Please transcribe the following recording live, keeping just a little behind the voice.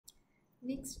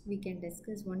Next, we can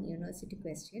discuss one university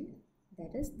question.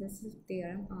 That is, this is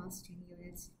theorem asked in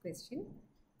university question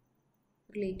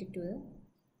related to the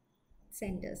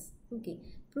centers. Okay,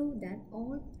 prove that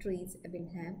all trees will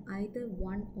have either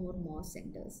one or more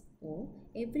centers, or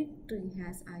every tree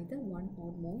has either one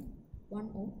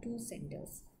or two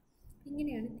centers.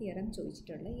 ഇങ്ങനെയാണ് theorem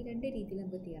ചോദിച്ചിട്ടുള്ളത്. ഈ രണ്ട് രീതിയിൽ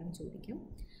നമുക്ക് theorem ചോദിക്കാം.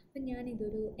 അപ്പം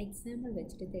ഞാനിതൊരു example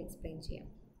വെച്ചിട്ട് ഇത് എക്സ്പ്ലെയിൻ ചെയ്യാം.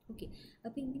 ഓക്കെ,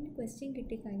 അപ്പോൾ ഇങ്ങനെ ക്വസ്റ്റ്യൻ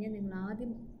കിട്ടിക്കഴിഞ്ഞാൽ നിങ്ങൾ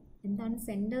ആദ്യം എന്താണ്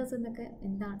സെൻറ്റേഴ്സ് എന്നൊക്കെ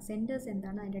സെൻറ്റേഴ്സ്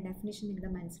എന്താണ് അതിൻ്റെ ഡെഫിനിഷൻ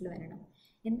നിങ്ങളുടെ മനസ്സിൽ വരണം.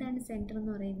 എന്താണ് സെൻറ്റർ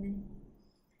എന്ന് പറയുന്നത്?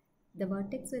 The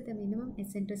vertex with a minimum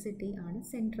eccentricity ആണ്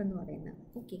സെൻറ്റർ എന്ന് പറയുന്നത്.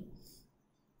 ഓക്കെ,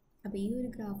 അപ്പോൾ ഈ ഒരു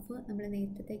ഗ്രാഫ് നമ്മൾ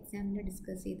നേരത്തെ എക്സാമിൽ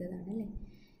ഡിസ്കസ് ചെയ്തതാണ് അല്ലേ.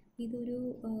 ഇതൊരു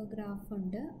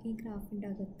ഗ്രാഫുണ്ട്. ഈ ഗ്രാഫിൻ്റെ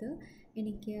അകത്ത്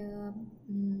എനിക്ക്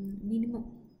മിനിമം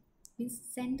മീൻസ്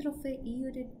സെൻറ്റർ ഓഫ് ഈ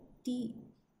ഒരു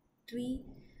ട്രീ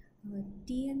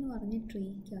എന്ന് പറഞ്ഞ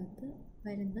ട്രീക്കകത്ത്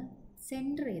വരുന്ന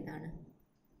സെൻറ്റർ ഏതാണ്?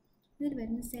 ഇതിൽ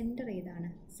വരുന്ന സെൻറ്റർ ഏതാണ്?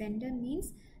 Centre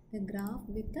means the graph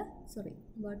with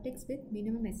vertex with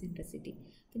minimum eccentricity.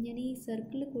 അപ്പം ഞാൻ ഈ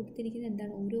സർക്കിളിൽ കൊടുത്തിരിക്കുന്നത്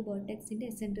എന്താണ്? ഓരോ വെർട്ടെക്സിൻ്റെ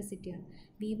എസെൻട്രിസിറ്റിയാണ്.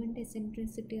 V1ൻ്റെ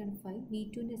എസെൻട്രിസിറ്റിയാണ് 5,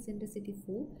 V2ൻ്റെ എസെൻട്രിസിറ്റി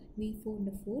 4,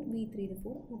 V4ൻ്റെ 4, V3ൻ്റെ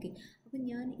 4. ഓക്കെ, അപ്പം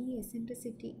ഞാൻ ഈ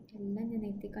എസെൻട്രിസിറ്റി എല്ലാം ഞാൻ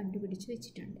നേരത്തെ കണ്ടുപിടിച്ച്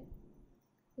വെച്ചിട്ടുണ്ട്.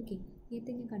 ഓക്കെ,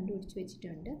 നേരത്തെ ഞാൻ കണ്ടുപിടിച്ച്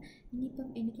വെച്ചിട്ടുണ്ട്. ഇനിയിപ്പം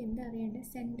എനിക്ക് എന്താ അറിയേണ്ടത്?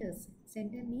 Centres.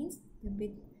 Centre means the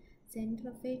big centre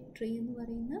of A tree എന്ന്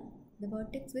പറയുന്ന the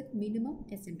vertex with minimum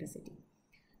eccentricity.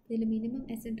 ഇതിൽ മിനിമം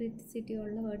എസെൻട്രിസിറ്റി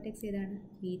ഉള്ള വെർട്ടെക്സ് ഏതാണ്?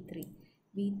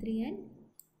 V3 and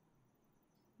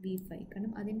V5.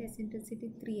 കാരണം അതിൻ്റെ എസെൻട്രിസിറ്റി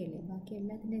 3 അല്ലേ, ബാക്കി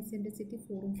എല്ലാത്തിൻ്റെ എസെൻട്രിസിറ്റി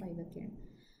 4ഉം 5 ഒക്കെയാണ്.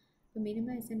 അപ്പോൾ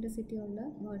മിനിമം എസെൻട്രിസിറ്റി ഉള്ള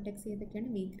വെർട്ടെക്സ് ഏതൊക്കെയാണ്?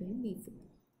 V3 and V4.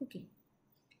 ഓക്കെ,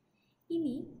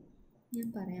 ഇനി ഞാൻ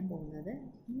പറയാൻ പോകുന്നത്,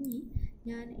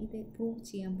 ഞാൻ ഇത് പ്രൂവ്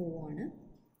ചെയ്യാൻ പോവുകയാണ്.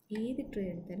 ഏത് ട്രീ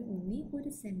എടുത്താലും ഒന്നി ഒരു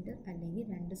സെൻറ്റർ അല്ലെങ്കിൽ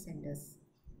രണ്ട് സെൻറ്റേഴ്സ്.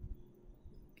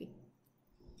 ഓക്കെ,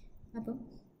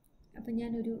 അപ്പം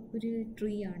ഞാനൊരു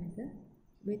ട്രീ ആണിത്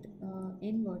വിത്ത്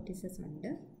n വേർട്ടിസസ് ഉണ്ട്,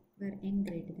 വേർ n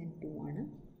ഗ്രേറ്റർ ദാൻ 2 ആണ്.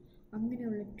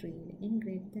 അങ്ങനെയുള്ള ട്രീയിൽ n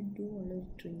ഗ്രേറ്റർ ദാൻ 2 ഉള്ള ഒരു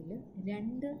ട്രീയിൽ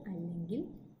 2 അല്ലെങ്കിൽ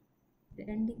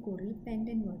 2 കൂടുതൽ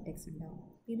പെൻഡൻറ്റ് വേർട്ടെക്സ് ഉണ്ടാവും.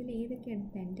 ഇതിൽ ഏതൊക്കെയാണ്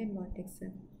pendant vertex?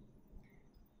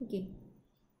 Okay,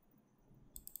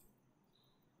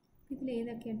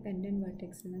 ഇതിലേതൊക്കെയാണ് pendant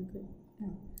vertex? നമുക്ക്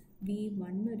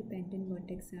V1 ഒരു പെൻഡൻറ്റ്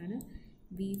വേർട്ടെക്സ് ആണ്,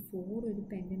 V4 ഒരു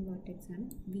പെൻഡൻറ്റ് വേർട്ടെക്സ് ആണ്,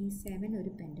 V7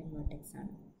 ഒരു പെൻഡൻറ്റ് വേർട്ടെക്സ്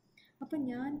ആണ്. അപ്പം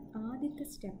ഞാൻ ആദ്യത്തെ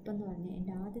സ്റ്റെപ്പ് എന്ന് പറഞ്ഞാൽ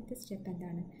എൻ്റെ ആദ്യത്തെ സ്റ്റെപ്പ്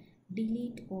എന്താണ്?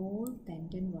 Delete all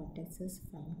pendant വേർട്ടെക്സസ്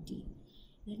from T.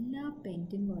 എല്ലാ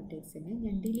പെൻഡൻറ്റ് വേർട്ടെക്സിനെ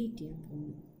ഞാൻ ഡിലീറ്റ് ചെയ്യാൻ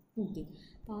പോകുന്നു. ഓക്കെ,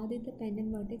 അപ്പോൾ ആദ്യത്തെ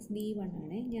പെൻഡൻറ്റ് വേർട്ടെക്സ് V1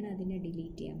 ആണ്, ഞാൻ അതിനെ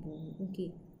ഡിലീറ്റ് ചെയ്യാൻ പോകുന്നു. ഓക്കെ,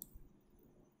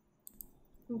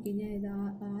 ഞാൻ ഇത്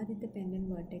ആദ്യത്തെ പെൻഡൻറ്റ്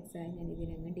വേർട്ടെക്സായി ഞാൻ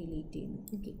ഇതിനങ്ങ് ഡിലീറ്റ് ചെയ്യുന്നു.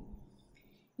 ഓക്കെ,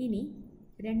 ഇനി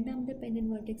രണ്ടാമത്തെ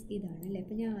പെൻഡൻറ്റ് വേർട്ടെക്സ് ഇതാണ് അല്ലേ.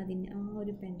 അപ്പോൾ ഞാൻ ആ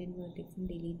ഒരു പെൻഡൻറ്റ് വേർട്ടെക്സിന്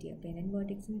ഡിലീറ്റ് ചെയ്യുക. പെൻഡൻറ്റ്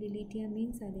വേർട്ടെക്സിന് ഡിലീറ്റ് ചെയ്യുക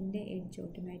മീൻസ് അതിൻ്റെ എഡ്ജ്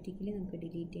ഓട്ടോമാറ്റിക്കലി നമുക്ക്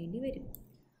ഡിലീറ്റ് ചെയ്യേണ്ടി വരും.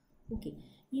 ഓക്കെ,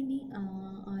 ഇനി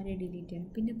ആരെ ഡിലീറ്റ് ചെയ്യണം?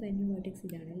 പിന്നെ പെൻഡൻറ്റ് വേർട്ടെക്സ്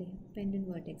ഇതാണ് അല്ലേ. പെൻഡൻറ്റ്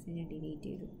വേർട്ടെക്സിനെ ഞാൻ ഡിലീറ്റ്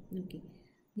ചെയ്തു. ഓക്കെ,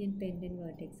 ഞാൻ പെൻഡൻറ്റ്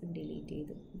വേർട്ടെക്സും ഡിലീറ്റ്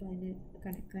ചെയ്തു. അപ്പോൾ അതിന്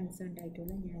കൺസേൺഡ്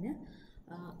ആയിട്ടുള്ള ഞാൻ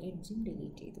എഡ്ജും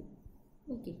ഡിലീറ്റ് ചെയ്തു.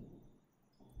 ഓക്കെ,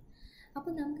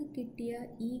 അപ്പോൾ നമുക്ക് കിട്ടിയ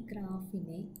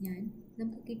ഗ്രാഫിനെ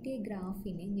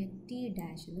ഞാൻ T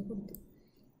ഡാഷ് എന്ന് കൊടുത്തു.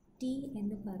 T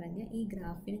എന്ന് പറഞ്ഞ ഈ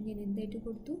ഗ്രാഫിനെ ഞാൻ എന്തായിട്ട്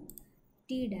കൊടുത്തു?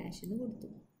 T ഡാഷ് എന്ന് കൊടുത്തു.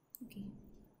 ഓക്കെ,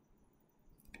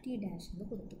 T ഡാഷ് എന്ന്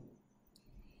കൊടുത്തു.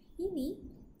 ഇനി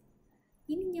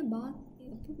ഞാൻ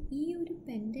അപ്പം ഈ ഒരു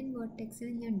പെൻഡൻറ്റ്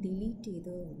വേർട്ടെക്സിനെ ഞാൻ ഡിലീറ്റ്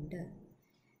ചെയ്തതുകൊണ്ട്,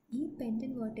 ഈ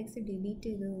പെൻഡൻറ്റ് വേർട്ടെക്സ് ഡിലീറ്റ്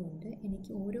ചെയ്തതുകൊണ്ട്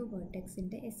എനിക്ക് ഓരോ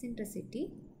വേർട്ടെക്സിൻ്റെ എസെൻട്രിസിറ്റി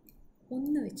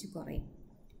 1 വെച്ച് കുറയും.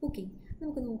 ഓക്കെ,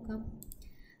 നമുക്ക് നോക്കാം.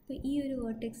 അപ്പോൾ ഈ ഒരു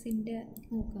വേർട്ടെക്സിൻ്റെ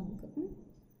നോക്കാം നമുക്ക്.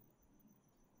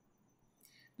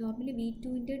 നോർമലി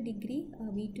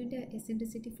V2ൻ്റെ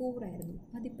എസെൻട്രിസിറ്റി 4 ആയിരുന്നു,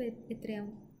 അതിപ്പോൾ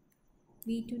എത്രയാവും?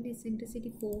 V2ൻ്റെ എസെൻട്രിസിറ്റി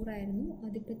 4 ആയിരുന്നു,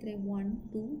 അതിപ്പോൾ എത്രയാവും? 1,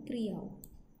 2, 3 ആവും.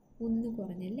 1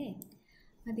 കുറഞ്ഞല്ലേ.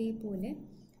 അതേപോലെ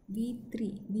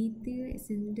V3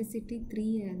 എസെൻട്രിസിറ്റി 3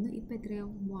 ആയിരുന്നു, ഇപ്പോൾ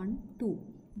എത്രയാവും? 1, 2.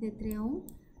 ഇത് എത്രയാവും?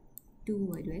 2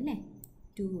 വരും അല്ലേ,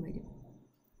 2 വരും.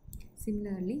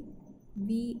 സിമിലർലി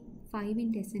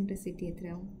V5ൻ്റെ എസെൻട്രിസിറ്റി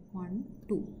എത്രയാവും? 1,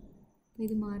 2. അപ്പോൾ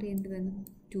ഇത് മാറി എന്ത് വന്നു?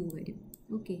 2 വരും.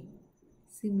 ഓക്കെ,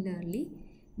 സിമിലർലി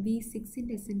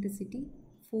V6ൻ്റെ എസെൻട്രിസിറ്റി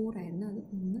 4 ആയിരുന്നു, അത്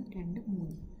 1, 2, 3,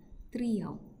 3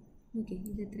 ആവും. ഓക്കെ,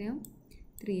 ഇത് എത്രയാവും?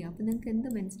 3 ആവും. അപ്പോൾ നിങ്ങൾക്ക് എന്ത്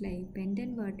മനസ്സിലായി?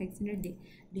 പെൻഡൻറ്റ് വേർട്ടെക്സിനെ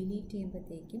ഡിലീറ്റ്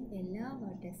ചെയ്യുമ്പോഴത്തേക്കും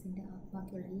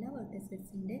ബാക്കിയുള്ള എല്ലാ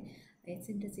വേർട്ടെക്സിൻ്റെ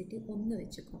എസെൻട്രിസിറ്റി 1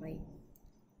 വെച്ച് കുറയും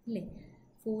അല്ലേ.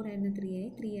 4 ആയിരുന്നു 3 ആയി,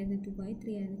 3 ആയിരുന്നു 2 ആയി,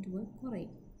 3 ആയിരുന്നു 2 ആയി,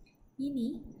 കുറയും. ഇനി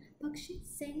പക്ഷേ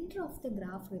centre of the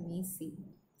graph remains same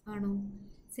ആണോ?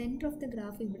 സെൻറ്റർ ഓഫ് ദ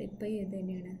ഗ്രാഫ് ഇവിടെ ഇപ്പോൾ ഏത്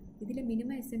തന്നെയാണ്? ഇതിൽ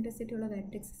മിനിമം എസെൻട്രിസിറ്റി ഉള്ള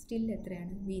വെർട്ടെക്സ് സ്റ്റിൽ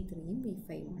എത്രയാണ്? V3യും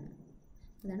V5ഉം ആണ്.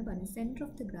 അതാണ് പറഞ്ഞത് centre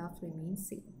of the graph remains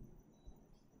same.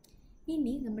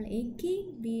 ഇനി നമ്മൾ again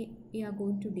we are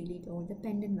going to delete all the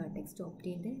pendant vertex to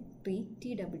obtain the tree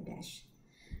T double dash.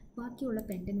 ബാക്കിയുള്ള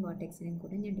പെൻഡൻറ്റ് വേർട്ടെക്സിനെയും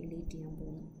കൂടെ ഞാൻ ഡിലീറ്റ് ചെയ്യാൻ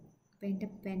പോകുന്നു. അപ്പോൾ എൻ്റെ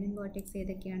പെൻഡൻറ്റ് വേർട്ടെക്സ്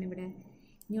ഏതൊക്കെയാണ് ഇവിടെ?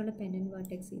 ഇനിയുള്ള പെൻഡൻറ്റ്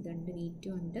വേർട്ടെക്സ് ഇതുണ്ട്,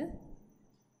 V2 ഉണ്ട്,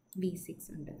 V6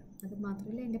 ഉണ്ട്. അത്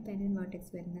മാത്രമല്ല എൻ്റെ പെൻഡൻറ്റ്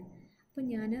വേർട്ടെക്സ് വരുന്നത്. അപ്പോൾ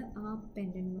ഞാൻ ആ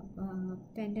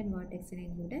പെൻഡൻറ്റ്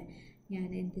വേർട്ടെക്സിനെയും കൂടെ ഞാൻ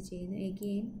എന്ത് ചെയ്യുന്നു?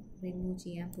 എഗെയിൻ റിമൂവ്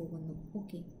ചെയ്യാൻ പോകുന്നു.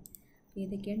 ഓക്കെ,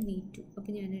 ഏതൊക്കെയാണ്? V2.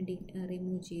 അപ്പോൾ ഞാൻ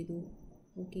റിമൂവ് ചെയ്തു.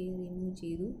 ഓക്കെ, റിമൂവ്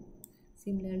ചെയ്തു.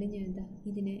 സിമിലർലി ഞാൻ എന്താ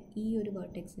ഇതിനെ ഈ ഒരു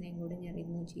വേർട്ടെക്സിനെയും കൂടെ ഞാൻ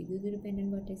റിമൂവ് ചെയ്തു. ഇതൊരു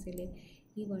പെൻഡൻറ്റ് വേർട്ടെക്സ് അല്ലേ?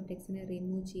 ഈ വേർട്ടെക്സിനെ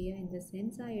റിമൂവ് ചെയ്യുക ഇൻ ദ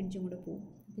സെൻസ് ആ എഡ്ജും കൂടെ പോകും.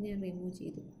 അപ്പോൾ ഞാൻ റിമൂവ്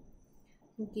ചെയ്തു.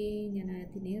 ഓക്കെ, ഞാൻ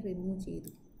അതിനെ റിമൂവ്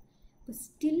ചെയ്തു. അപ്പോൾ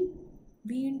സ്റ്റിൽ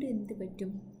വീണ്ടും എന്ത്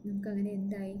പറ്റും? നമുക്കങ്ങനെ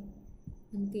എന്തായി?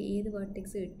 നമുക്ക് ഏത്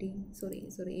വേർട്ടെക്സ് കിട്ടി?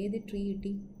 ഏത് ട്രീ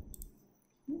കിട്ടി?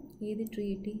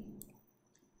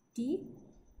 T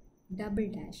ഡബിൾ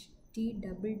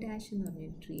ഡാഷ് എന്ന്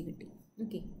പറഞ്ഞൊരു ട്രീ കിട്ടി.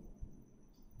 ഓക്കെ,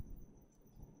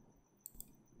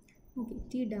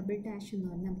 T ഡബിൾ ഡാഷ് എന്ന്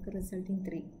പറഞ്ഞാൽ നമുക്ക് റിസൾട്ടിങ്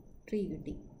ട്രീ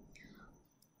കിട്ടി.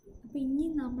 അപ്പോൾ ഇനി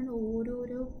നമ്മൾ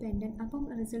ഓരോരോ പെൻഡൻറ്റ്, അപ്പം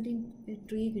റിസൾട്ടിങ്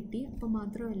ട്രീ കിട്ടി. അപ്പം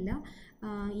മാത്രമല്ല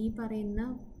ഈ പറയുന്ന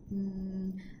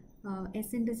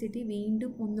എസെൻട്രിസിറ്റി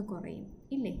വീണ്ടും ഒന്ന് കുറയും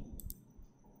ഇല്ലേ?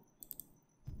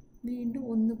 വീണ്ടും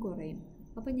ഒന്ന് കുറയും.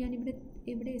 അപ്പോൾ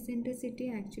ഇവിടെ എസെൻട്രിസിറ്റി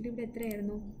ആക്ച്വലി ഇവിടെ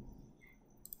എത്രയായിരുന്നു?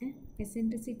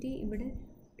 എസെൻട്രിസിറ്റി ഇവിടെ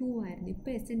 2 ആയിരുന്നു.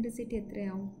 ഇപ്പോൾ എസെൻട്രിസിറ്റി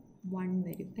എത്രയാവും? 1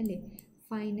 വരും അല്ലേ?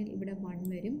 ഫൈനൽ ഇവിടെ 1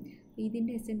 വരും.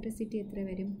 ഇതിൻ്റെ എസെൻട്രിസിറ്റി എത്ര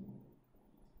വരും?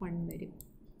 1 വരും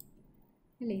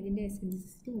അല്ലേ? ഇതിൻ്റെ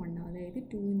എസെൻട്രിസിറ്റി 1 ആവും. അതായത്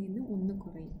 2ൽ നിന്ന് 1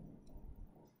 കുറയും.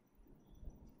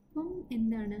 അപ്പം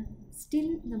എന്താണ്? സ്റ്റിൽ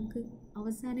നമുക്ക്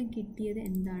അവസാനം കിട്ടിയത്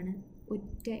എന്താണ്?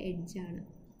 ഒറ്റ എഡ്ജാണ്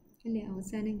അല്ലേ?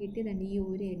 അവസാനം കിട്ടിയതാണ് ഈ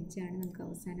ഒരു എഡ്ജാണ് നമുക്ക്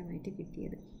അവസാനമായിട്ട്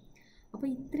കിട്ടിയത്. അപ്പോൾ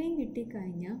ഇത്രയും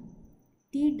കിട്ടിക്കഴിഞ്ഞാൽ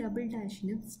T ഡബിൾ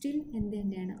ഡാഷിനും സ്റ്റിൽ എന്ത്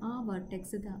തന്നെയാണ്? ആ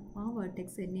വേർട്ടെക്സ്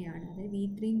തന്നെയാണ്. അതായത്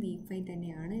V3യും V5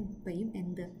 തന്നെയാണ് ഇപ്പോഴും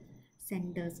എന്ത്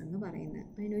സെൻറ്റേഴ്സ് എന്ന് പറയുന്നത്.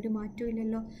 അതിനൊരു മാറ്റവും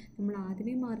ഇല്ലല്ലോ. നമ്മൾ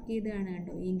ആദ്യമേ മാർക്ക് ചെയ്തതാണ്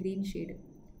കണ്ടോ, ഈ ഗ്രീൻ ഷെയ്ഡ്.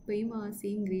 ഇപ്പോഴും ആ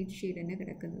സെയിം ഗ്രീൻ ഷെയ്ഡ് തന്നെ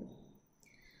കിടക്കുന്നത്.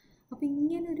 അപ്പോൾ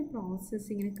ഇങ്ങനെ ഒരു പ്രോസസ്സ്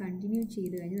ഇങ്ങനെ കണ്ടിന്യൂ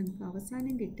ചെയ്ത് കഴിഞ്ഞാൽ നമുക്ക്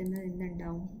അവസാനം കിട്ടുന്നത്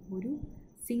എന്തുണ്ടാവും? ഒരു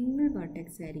സിംഗിൾ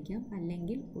വേർട്ടെക്സ് ആയിരിക്കാം,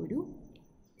 അല്ലെങ്കിൽ ഒരു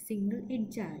സിംഗിൾ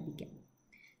എഡ്ജ് ആയിരിക്കാം.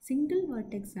 സിംഗിൾ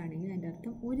വേർട്ടെക്സ് ആണെങ്കിൽ അതിൻ്റെ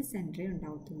അർത്ഥം ഒരു സെൻറ്ററേ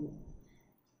ഉണ്ടാവത്തുള്ളൂ.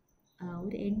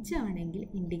 ഒരു എഡ്ജ് ആണെങ്കിൽ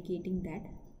indicating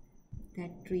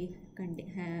that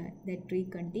tree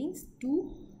contains 2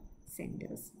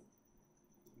 centers.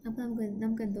 അപ്പോൾ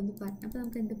നമുക്ക്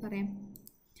എന്ത് പറയാം?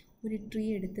 ഒരു ട്രീ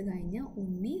എടുത്തു കഴിഞ്ഞാൽ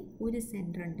ഒന്നി ഒരു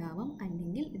സെൻറ്റർ ഉണ്ടാവാം,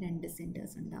 അല്ലെങ്കിൽ 2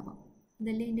 സെൻറ്റേഴ്സ് ഉണ്ടാവാം.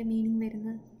 അതല്ലേ എൻ്റെ മീനിങ്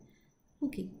വരുന്നത്.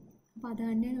 ഓക്കെ, അപ്പോൾ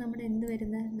അതാണ് നമ്മുടെ എന്ത്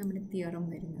വരുന്നത്? നമ്മുടെ തിയറം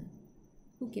വരുന്നത്.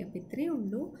 ഓക്കെ, അപ്പോൾ ഇത്രയേ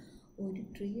ഉള്ളൂ. ഒരു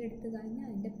ട്രീ എടുത്തു കഴിഞ്ഞാൽ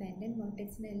അതിൻ്റെ പെൻഡൻറ്റ്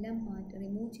വേർട്ടെക്സിനെല്ലാം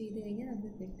റിമൂവ് ചെയ്ത് കഴിഞ്ഞാൽ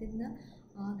നമുക്ക് കിട്ടുന്ന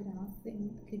ആ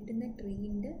കിട്ടുന്ന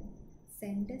ട്രീൻ്റെ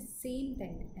സെൻറ്റർ സെയിം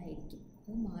തന്നെ ആയിരിക്കും.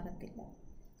 അത് മാറത്തില്ല.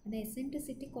 കാരണം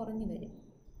എസെൻട്രിസിറ്റി കുറഞ്ഞു വരും.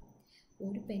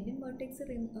 ഒരു പെൻഡൻറ്റ് വേർട്ടെക്സ്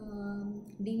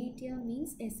ഡിലീറ്റ് ചെയ്യുക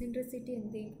മീൻസ് എസെൻട്രിസിറ്റി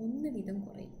എന്ത് ചെയ്യും? 1 വീതം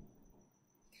കുറയും.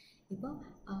 ഇപ്പോൾ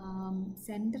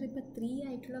സെൻറ്റർ ഇപ്പോൾ 3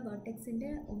 ആയിട്ടുള്ള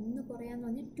വേർട്ടെക്സിൻ്റെ 1 കുറയാന്ന്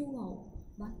പറഞ്ഞാൽ 2 ആവും.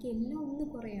 ബാക്കി എല്ലാം 1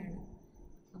 കുറയാണ്.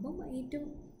 അപ്പം ഏറ്റവും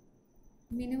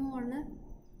മിനിമം ഉള്ള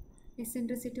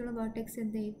എസെൻട്രിസിറ്റി ഉള്ള വേർട്ടെക്സ്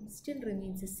എന്ത് ചെയ്യും? Still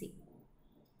remains same.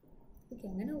 ഓക്കെ,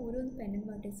 അങ്ങനെ ഓരോന്ന് പെൻഡൻറ്റ്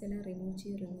വേർട്ടെക്സ് എല്ലാം റിമൂവ്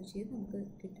ചെയ്ത് നമുക്ക്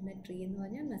കിട്ടുന്ന ട്രീ എന്ന്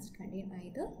പറഞ്ഞാൽ മസ്റ്റ് കണ്ടെയ്ൻ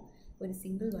ആയത് ഒരു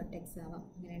സിംഗിൾ വേർട്ടെക്സ് ആവാം.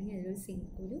 അങ്ങനെയാണെങ്കിൽ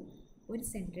അതിലൊരു ഒരു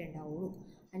സെൻറ്റർ ഉണ്ടാവുള്ളൂ,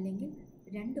 അല്ലെങ്കിൽ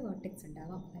 2 വേർട്ടെക്സ്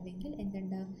ഉണ്ടാവാം, അല്ലെങ്കിൽ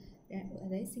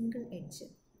അതായത് സിംഗിൾ എഡ്ജ്.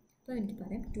 അപ്പോൾ എനിക്ക്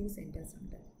പറയാം 2 സെൻറ്റേഴ്സ്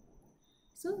ഉണ്ട്.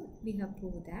 So we have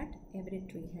proved that every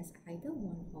tree has either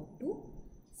 1 or 2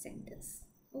 centers.